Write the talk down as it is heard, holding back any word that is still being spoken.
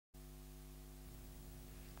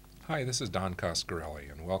Hi, this is Don Coscarelli,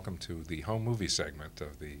 and welcome to the home movie segment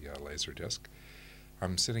of the Laserdisc.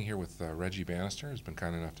 I'm sitting here with Reggie Bannister, who's been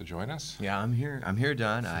kind enough to join us. Yeah, I'm here. I'm here,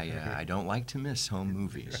 Don. I don't like to miss home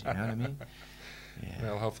movies. You know what I mean? Yeah.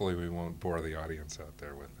 Well, hopefully we won't bore the audience out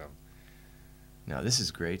there with them. No, this is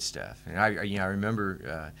great stuff. And I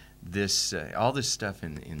remember this all this stuff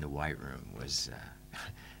in the White Room was,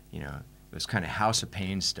 it was kind of House of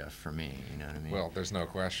Pain stuff for me. You know what I mean? Well, there's no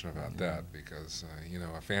question about that because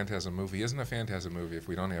a Phantasm movie isn't a Phantasm movie if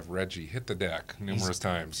we don't have Reggie hit the deck numerous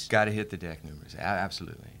times. Got to hit the deck numerous.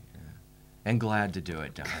 Absolutely. Yeah. And glad to do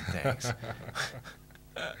it, Don. Thanks.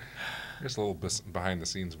 There's a little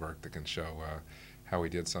behind-the-scenes work that can show how we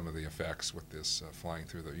did some of the effects with this flying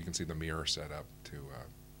through the. You can see the mirror set up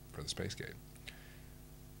for the space gate.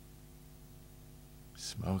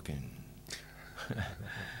 Smoking.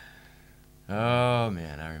 Oh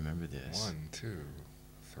man, I remember this. 1, 2,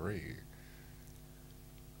 3.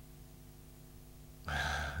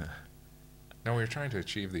 Now we were trying to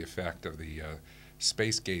achieve the effect of the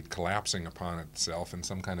space gate collapsing upon itself in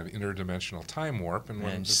some kind of interdimensional time warp,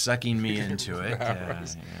 and sucking me into it. That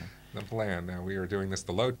was the plan. Now we were doing this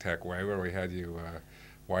the low-tech way, where we had you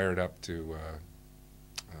wired up to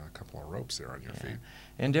a couple of ropes there on your feet.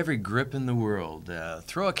 And every grip in the world.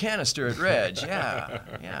 Throw a canister at Reg.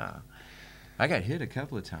 Yeah. I got hit a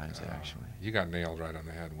couple of times, actually. You got nailed right on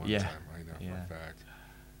the head one time, I know for a fact.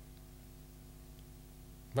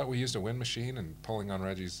 But we used a wind machine and pulling on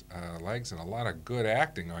Reggie's legs and a lot of good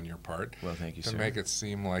acting on your part. Well, thank you, to sir. make it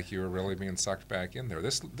seem like you were really being sucked back in there.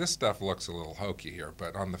 This stuff looks a little hokey here,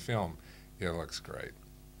 but on the film, it looks great.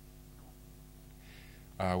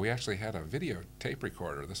 We actually had a video tape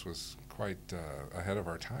recorder. This was quite ahead of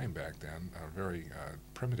our time back then, a very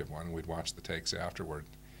primitive one. We'd watch the takes afterward,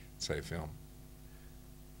 save film.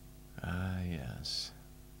 Yes.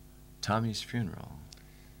 Tommy's funeral.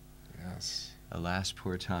 Yes. Alas,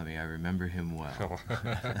 poor Tommy. I remember him well.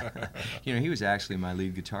 He was actually my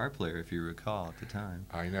lead guitar player, if you recall, at the time.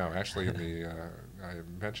 I know. Actually, I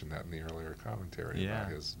mentioned that in the earlier commentary about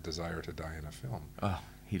his desire to die in a film. Oh,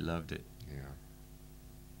 he loved it. Yeah.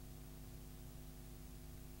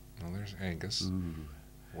 Well, there's Angus,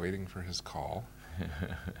 waiting for his call.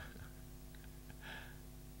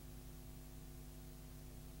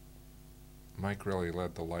 Mike really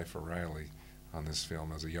led the life of Riley on this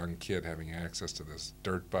film as a young kid, having access to this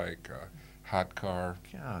dirt bike, hot car.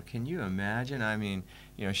 Oh, can you imagine? I mean,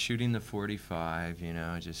 shooting the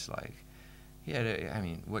 .45, just like,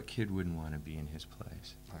 what kid wouldn't want to be in his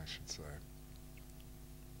place? I should say.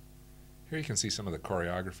 Here you can see some of the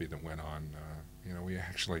choreography that went on. We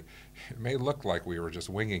actually, it may look like we were just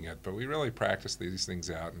winging it, but we really practiced these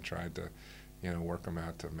things out and tried to, work them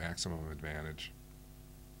out to maximum advantage.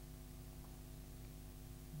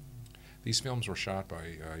 These films were shot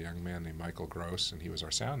by a young man named Michael Gross, and he was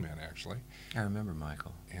our sound man, actually. I remember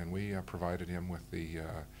Michael. And we provided him with the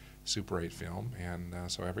Super 8 film, and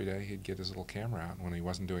so every day he'd get his little camera out, and when he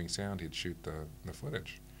wasn't doing sound, he'd shoot the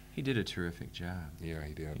footage. He did a terrific job. Yeah,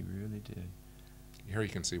 he did. He really did. Here you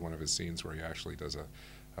can see one of his scenes where he actually does a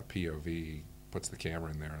POV, puts the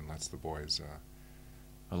camera in there and lets the boys...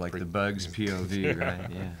 like the Bugs POV,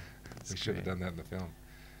 right? Yeah. We should have done that in the film.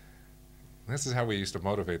 This is how we used to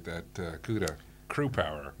motivate that CUDA crew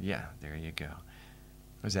power. Yeah, there you go.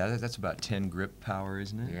 That's about 10 grip power,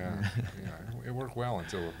 isn't it? Yeah, it worked well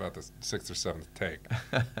until about the 6th or 7th take.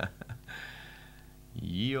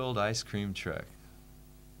 Ye old ice cream truck.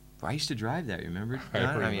 I used to drive that, remember?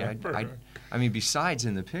 I remember. I mean, besides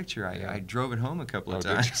in the picture, I drove it home a couple of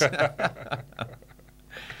times.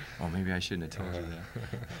 Oh, maybe I shouldn't have told you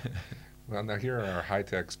that. Well, now here are our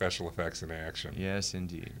high-tech special effects in action. Yes,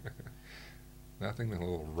 indeed. Nothing that a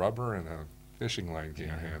little rubber and a fishing line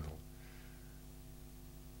can't handle.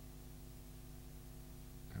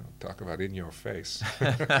 Talk about in your face.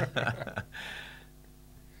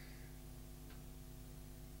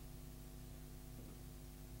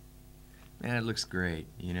 Man, it looks great,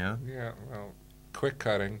 Yeah, well, quick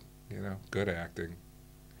cutting, good acting.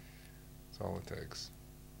 That's all it takes.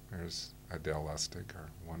 There's Adele Lustig, our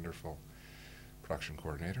wonderful production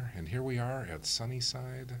coordinator. And here we are at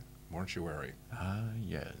Sunnyside Mortuary. Ah,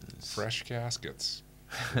 yes. Fresh caskets,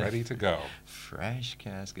 ready to go. Fresh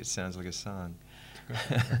caskets sounds like a song.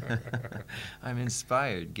 I'm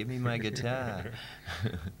inspired. Give me my guitar.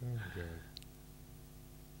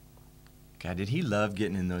 God, did he love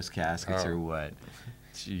getting in those caskets or what?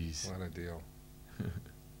 Jeez. What a deal.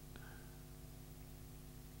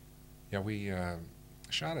 Yeah, we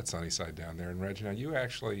shot at Sunnyside down there, and Reg, now you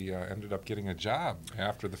actually ended up getting a job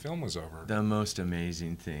after the film was over. The most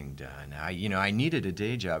amazing thing, Don. I needed a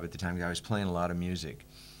day job at the time. I was playing a lot of music,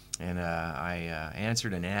 And I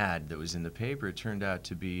answered an ad that was in the paper. It turned out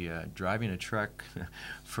to be driving a truck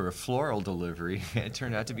for a floral delivery. It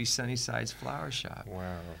turned out to be Sunnyside's flower shop.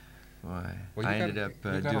 Wow. Boy, Well, I ended up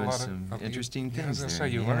doing some interesting things there. I was going to say,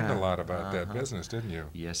 you learned a lot about that business, didn't you?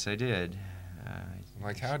 Yes, I did.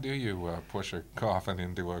 Like, how do you push a coffin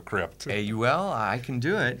into a crypt? Well, I can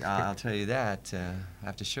do it. I'll tell you that. I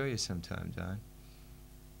have to show you sometime, Don.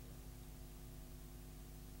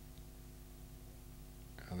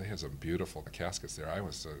 They had some beautiful caskets there. I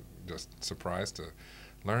was just surprised to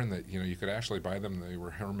learn that you could actually buy them. They were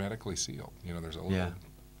hermetically sealed. There's a little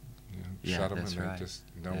shut them and they just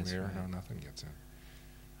no air, no nothing gets in.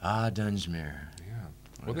 Ah, Dunsmuir.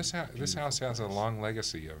 Yeah. Well, this house has a long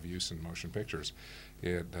legacy of use in motion pictures.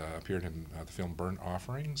 It appeared in the film Burnt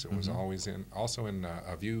Offerings. It was also in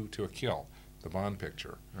A View to a Kill, the Bond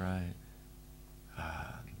picture. Right.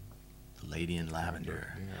 The Lady in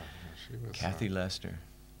Lavender. Yeah, she was. Kathy Lester.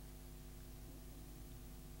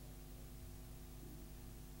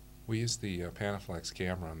 We used the Panaflex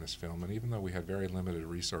camera on this film, and even though we had very limited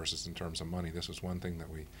resources in terms of money, this was one thing that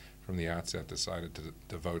we, from the outset, decided to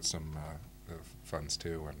devote some funds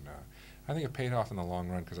to, and I think it paid off in the long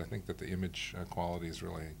run because I think that the image qualities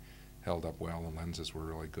really held up well, the lenses were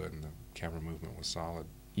really good, and the camera movement was solid.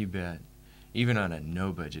 You bet. Even on a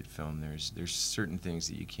no-budget film, there's certain things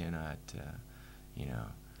that you cannot,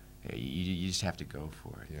 you just have to go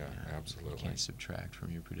for it. Yeah, absolutely. You can't subtract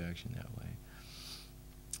from your production that way.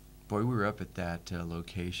 Boy, we were up at that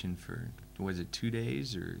location for, was it 2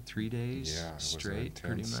 days or 3 days straight,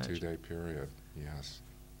 pretty much? 2-day period, yes.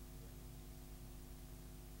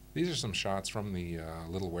 These are some shots from the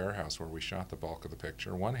little warehouse where we shot the bulk of the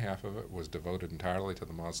picture. One half of it was devoted entirely to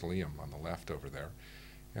the mausoleum on the left over there,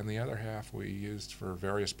 and the other half we used for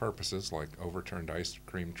various purposes like overturned ice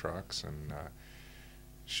cream trucks and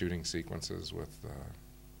shooting sequences with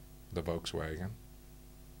the Volkswagen.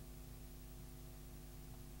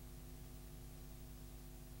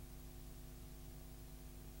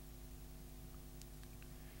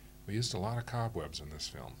 We used a lot of cobwebs in this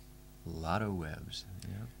film. A lot of webs,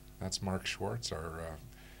 yeah. That's Mark Schwartz, our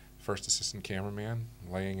first assistant cameraman,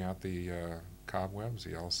 laying out the cobwebs.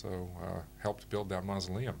 He also helped build that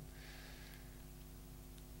mausoleum.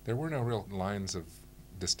 There were no real lines of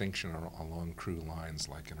distinction along crew lines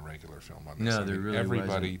like in a regular film on this. No, there really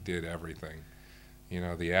everybody wasn't. did everything.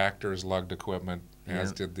 The actors lugged equipment,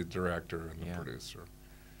 as did the director and the producer.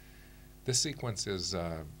 This sequence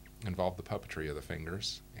involved the puppetry of the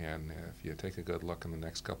fingers, and if you take a good look in the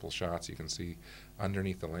next couple shots, you can see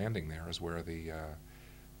underneath the landing there is where the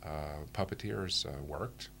puppeteers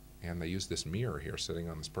worked, and they used this mirror here sitting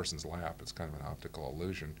on this person's lap. It's kind of an optical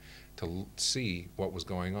illusion to see what was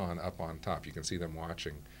going on up on top. You can see them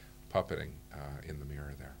watching puppeting in the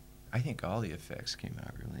mirror there. I think all the effects came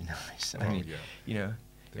out really nice. I mean,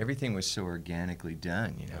 everything was so organically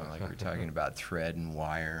done, like we're talking about thread and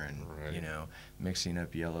wire and, mixing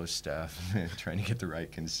up yellow stuff, trying to get the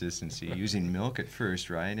right consistency, using milk at first,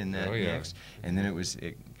 right, in that mix, and then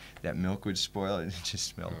that milk would spoil it, and it just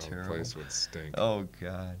smelled terrible. The place would stink. Oh,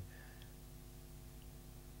 God.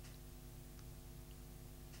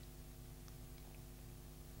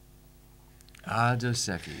 Ah, Dos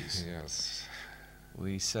Equis. Yes.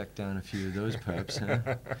 We sucked down a few of those pups,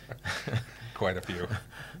 huh? Quite a few.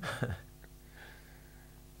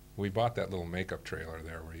 We bought that little makeup trailer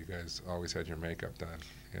there where you guys always had your makeup done.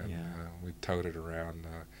 And we towed it around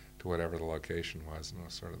to whatever the location was, and it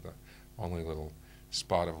was sort of the only little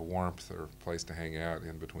spot of warmth or place to hang out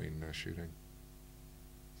in between shooting.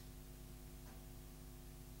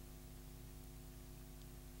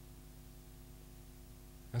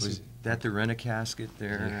 Was that the rent-a-casket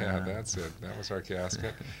there? Yeah, that's it. That was our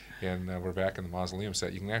casket. And we're back in the mausoleum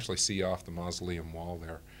set. You can actually see off the mausoleum wall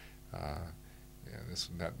there.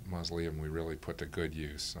 That mausoleum we really put to good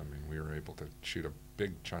use. I mean, we were able to shoot a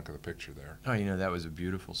big chunk of the picture there. Oh, that was a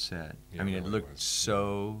beautiful set. Yeah, I mean, it really looked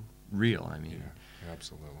so real. I mean, yeah,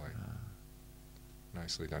 absolutely.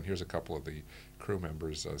 Nicely done. Here's a couple of the crew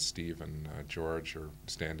members. Steve and George are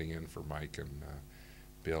standing in for Mike and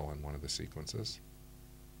Bill in one of the sequences.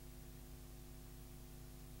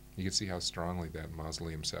 You can see how strongly that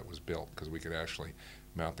mausoleum set was built because we could actually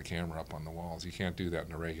mount the camera up on the walls. You can't do that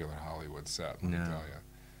in a regular Hollywood set, let me tell you.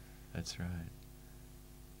 That's right.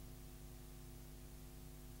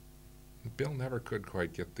 Bill never could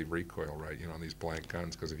quite get the recoil right, on these blank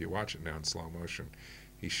guns, because if you watch it now in slow motion,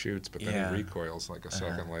 he shoots, but then he recoils like a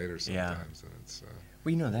second later sometimes. And it's,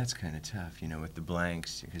 well, that's kind of tough, with the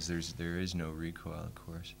blanks, because there is no recoil, of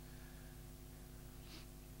course.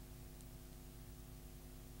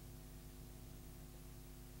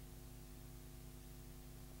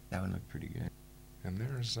 That one looked pretty good. And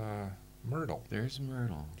there's Myrtle. There's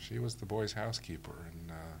Myrtle. She was the boy's housekeeper,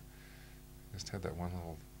 and just had that one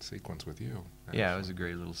little sequence with you. Yeah, it was a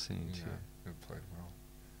great little scene, too. Yeah, it played well.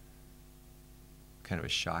 Kind of a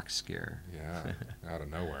shock scare. Yeah, out of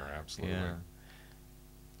nowhere, absolutely. Yeah.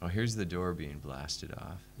 Oh, here's the door being blasted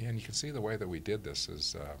off. Yeah, and you can see the way that we did this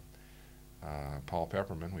is Paul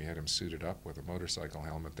Pepperman, we had him suited up with a motorcycle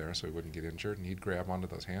helmet there so he wouldn't get injured, and he'd grab onto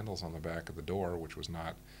those handles on the back of the door, which was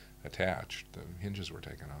not attached. The hinges were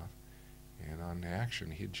taken off. And on action,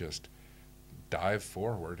 he'd just dive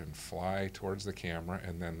forward and fly towards the camera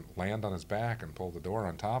and then land on his back and pull the door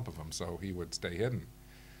on top of him so he would stay hidden.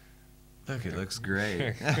 Look, it looks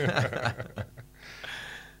great.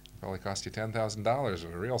 Probably cost you $10,000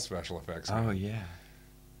 of real special effects. Oh, yeah.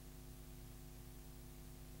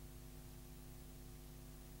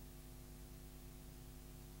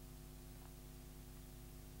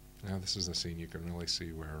 Now this is the scene you can really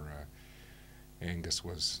see where Angus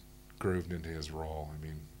was grooved into his role. I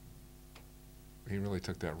mean, he really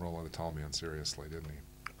took that role of the tall man seriously, didn't he?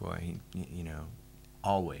 Boy, you know,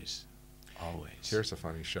 always. Always. Here's a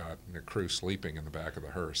funny shot, the crew sleeping in the back of the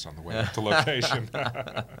hearse on the way up to location.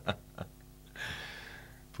 Boy.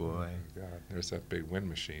 Oh, God, there's that big wind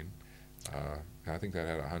machine. I think that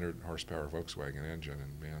had a 100 horsepower Volkswagen engine,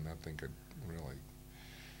 and man, that thing could really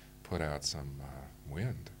put out some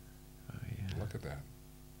wind. Oh, yeah. Look at that.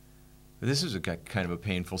 This was kind of a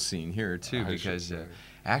painful scene here, too, because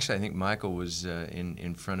actually I think Michael was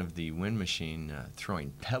in front of the wind machine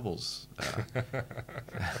throwing pebbles.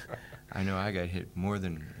 I know I got hit more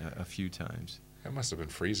than a few times. It must have been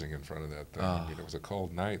freezing in front of that thing. Oh. I mean, it was a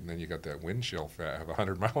cold night, and then you got that wind chill of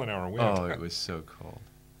 100-mile-an-hour wind. Oh, it was so cold.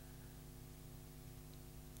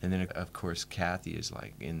 And then, of course, Kathy is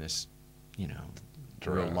like in this, you know,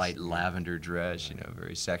 real light lavender dress, you know,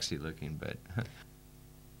 very sexy looking, but...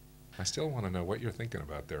 I still want to know what you're thinking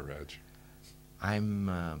about there, Reg.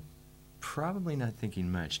 I'm probably not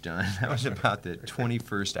thinking much, Don. That was about the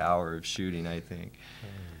 21st hour of shooting, I think. Oh,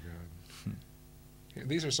 my God.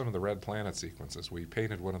 These are some of the Red Planet sequences. We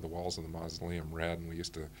painted one of the walls of the mausoleum red, and we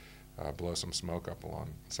used to blow some smoke up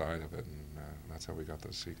alongside of it, and that's how we got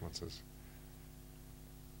those sequences.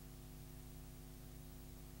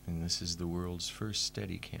 And this is the world's first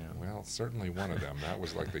Steadicam. Well, certainly one of them. That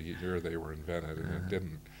was like the year they were invented, and it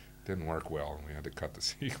didn't work well, and we had to cut the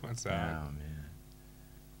sequence out. Oh, man.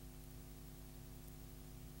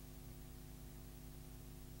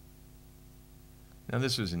 Now,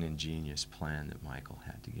 this was an ingenious plan that Michael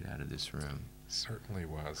had to get out of this room. Certainly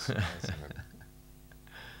was, wasn't it?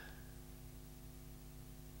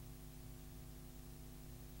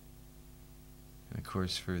 And of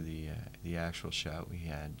course, for the actual shot, we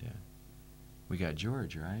got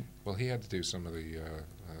George, right? Well, he had to do some of the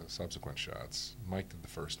subsequent shots. Mike did the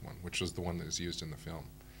first one, which was the one that was used in the film.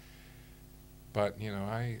 But, you know,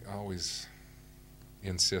 I always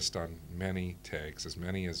insist on many takes, as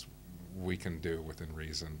many as we can do within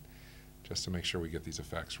reason, just to make sure we get these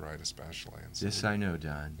effects right, especially. And so This I know,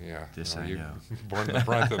 Don. Yeah. This well, I you've know. borne the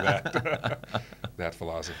brunt of that, that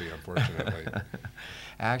philosophy, unfortunately.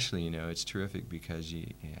 Actually, you know, it's terrific because you,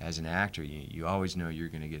 as an actor, you always know you're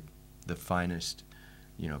going to get the finest,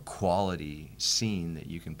 you know, quality scene that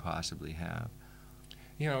you can possibly have.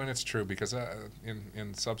 You know, and it's true because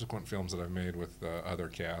in subsequent films that I've made with other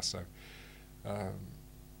casts, I've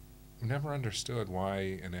never understood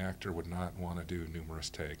why an actor would not want to do numerous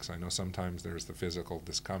takes. I know sometimes there's the physical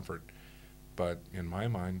discomfort, but in my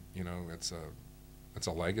mind, you know, it's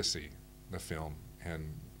a legacy, the film,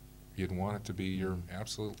 and you'd want it to be your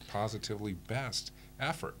absolute positively best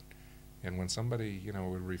effort. And when somebody, you know,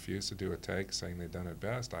 would refuse to do a take saying they've done it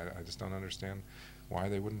best, I just don't understand why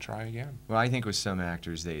they wouldn't try again. Well, I think with some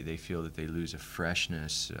actors, they feel that they lose a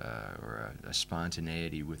freshness or a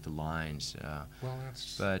spontaneity with the lines. Well,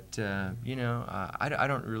 that's... But, you know, I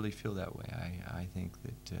don't really feel that way. I think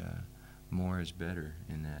that more is better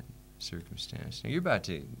in that circumstance. Now, you're about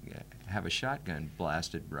to have a shotgun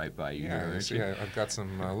blasted right by you. Yeah, aren't see, you? I've got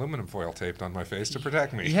some aluminum foil taped on my face to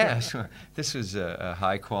protect me. Yes, this was a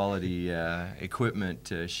high-quality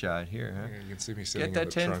equipment shot here, huh? Yeah, you can see me sitting Get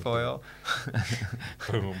that in the trunk. tinfoil.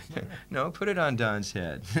 Boom. No, put it on Don's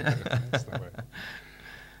head. That's the way.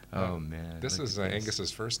 Oh, man. This is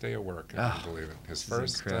Angus's first day of work, if you believe it. His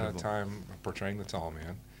first time portraying the tall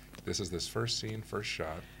man. This is this first scene, first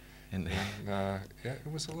shot. And yeah, it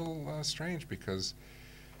was a little strange because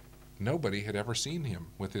nobody had ever seen him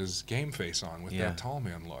with his game face on, with that tall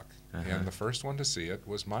man look. And the first one to see it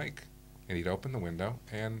was Mike. And he'd open the window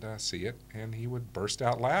and see it, and he would burst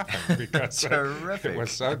out laughing because it was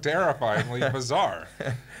so terrifyingly bizarre.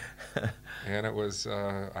 And it was,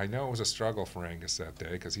 I know it was a struggle for Angus that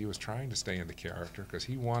day because he was trying to stay in the character because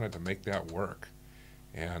he wanted to make that work.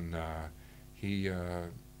 And he,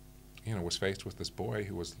 was faced with this boy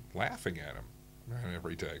who was laughing at him on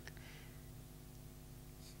every take.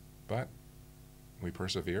 But we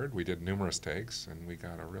persevered. We did numerous takes, and we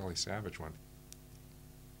got a really savage one.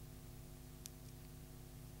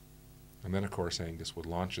 And then, of course, Angus would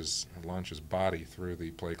launch his body through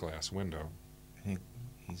the plate glass window. I think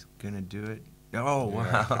he's going to do it. Oh,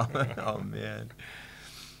 yeah. Wow. Oh, man.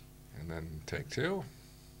 And then take two.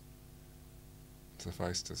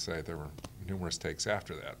 Suffice to say, there were numerous takes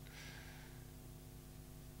after that.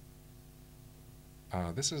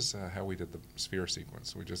 This is how we did the sphere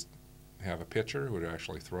sequence. We just have a pitcher who would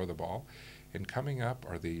actually throw the ball. And coming up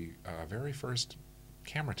are the very first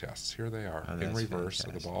camera tests. Here they are, in reverse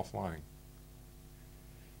of the ball flying.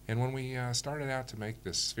 And when we started out to make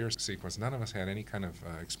this sphere sequence, none of us had any kind of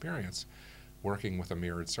experience working with a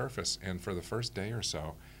mirrored surface. And for the first day or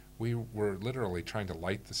so, we were literally trying to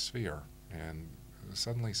light the sphere. And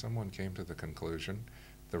suddenly someone came to the conclusion,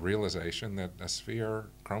 the realization that a sphere,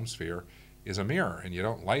 chrome sphere, is a mirror. And you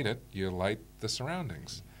don't light it, you light the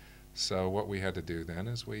surroundings. So what we had to do then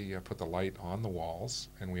is we put the light on the walls,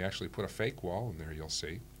 and we actually put a fake wall in there, you'll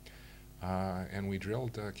see. And we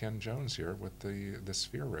drilled Ken Jones here with the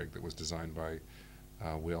sphere rig that was designed by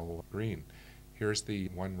Will Green. Here's the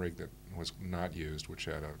one rig that was not used, which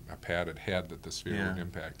had a padded head that the sphere would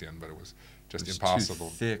impact in, but it was just impossible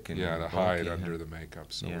too thick and to bulky, hide under the makeup,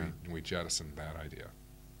 so we jettisoned that idea.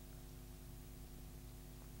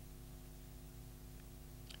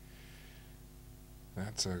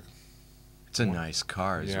 It's a nice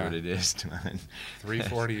car, is what it is, Don.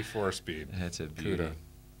 340 4-speed. That's a beauty. Cuda.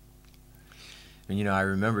 And I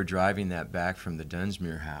remember driving that back from the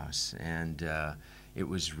Dunsmuir house, and it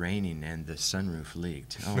was raining, and the sunroof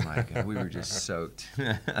leaked. Oh my God, we were just soaked.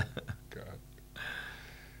 God.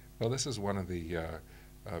 Well, this is one of the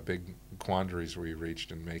big quandaries we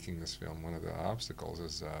reached in making this film. One of the obstacles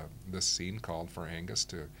is this scene called for Angus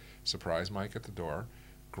to surprise Mike at the door,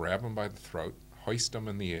 grab him by the throat, hoist him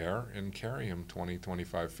in the air, and carry him 20,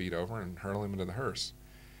 25 feet over and hurl him into the hearse.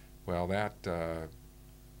 Well, that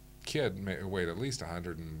kid weighed at least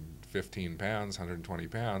 115 pounds, 120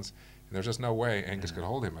 pounds, and there's just no way Angus could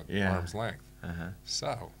hold him at arm's length.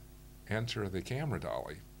 So, enter the camera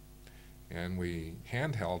dolly, and we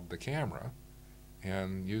handheld the camera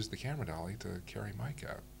and used the camera dolly to carry Mike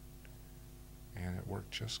out. And it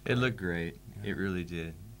worked just great. It looked great. It really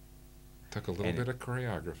did. Took a little bit of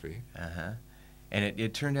choreography. And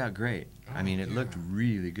it turned out great. I mean, it looked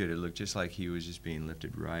really good. It looked just like he was just being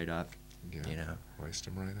lifted right up, hoist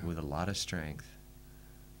him right up. with a lot of strength.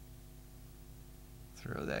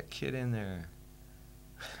 Throw that kid in there.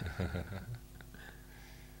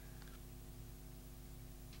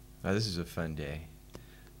 Now, this is a fun day.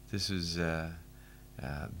 This was,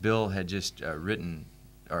 Bill had just written,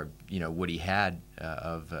 or, what he had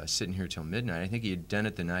of Sitting Here Till Midnight. I think he had done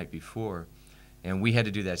it the night before. And we had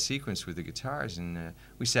to do that sequence with the guitars, and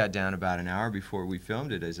we sat down about an hour before we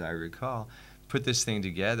filmed it, as I recall, put this thing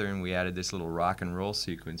together, and we added this little rock and roll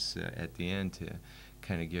sequence at the end to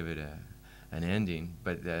kind of give it an ending.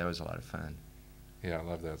 But that was a lot of fun. Yeah, I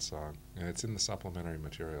love that song. And it's in the supplementary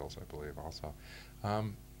materials, I believe, also.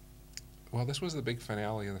 Well, this was the big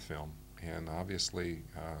finale of the film, and obviously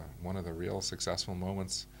one of the real successful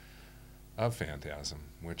moments of Phantasm,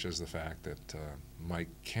 which is the fact that Mike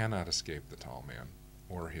cannot escape the tall man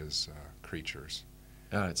or his creatures.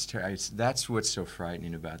 Oh, that's what's so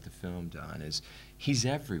frightening about the film, Don, is he's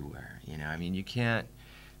everywhere. I mean, you can't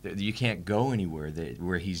go anywhere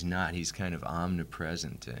where he's not. He's kind of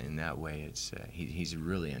omnipresent in that way. He's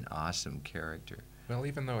really an awesome character. Well,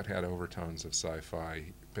 even though it had overtones of sci-fi,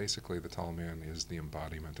 basically the tall man is the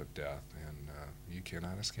embodiment of death, and you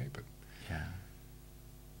cannot escape it. Yeah.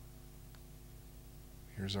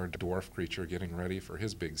 Here's our dwarf creature getting ready for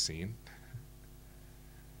his big scene.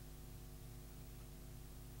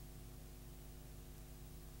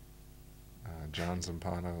 John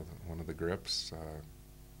Zampano, one of the grips,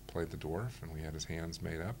 played the dwarf, and we had his hands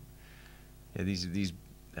made up. Yeah, these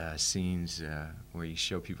scenes where you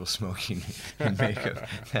show people smoking in makeup,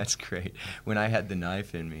 that's great. When I had the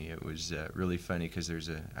knife in me, it was really funny because there's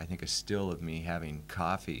I think a still of me having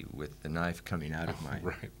coffee with the knife coming out of my...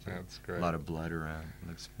 Right, that's great. A lot of blood around. It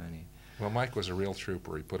looks funny. Well, Mike was a real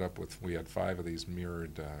trooper. He put up with, we had 5 of these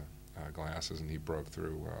mirrored glasses, and he broke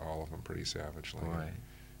through all of them pretty savagely. Boy.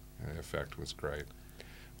 The effect was great.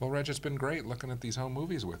 Well, Reg, it's been great looking at these home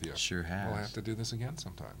movies with you. Sure has. We'll have to do this again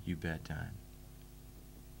sometime. You bet, Don.